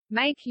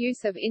Make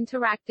use of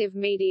interactive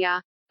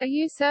media. Are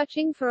you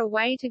searching for a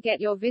way to get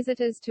your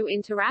visitors to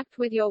interact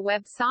with your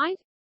website?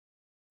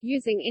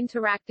 Using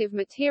interactive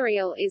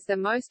material is the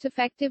most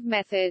effective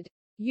method.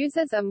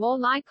 Users are more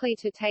likely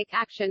to take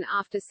action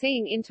after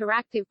seeing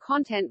interactive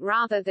content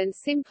rather than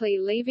simply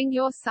leaving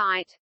your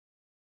site.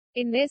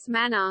 In this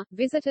manner,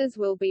 visitors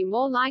will be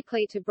more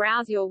likely to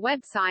browse your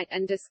website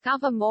and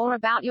discover more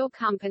about your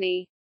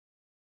company.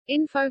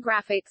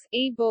 Infographics,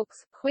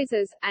 e-books,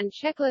 quizzes, and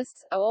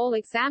checklists are all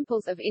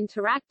examples of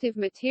interactive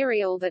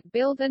material that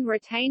build and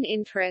retain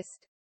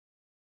interest.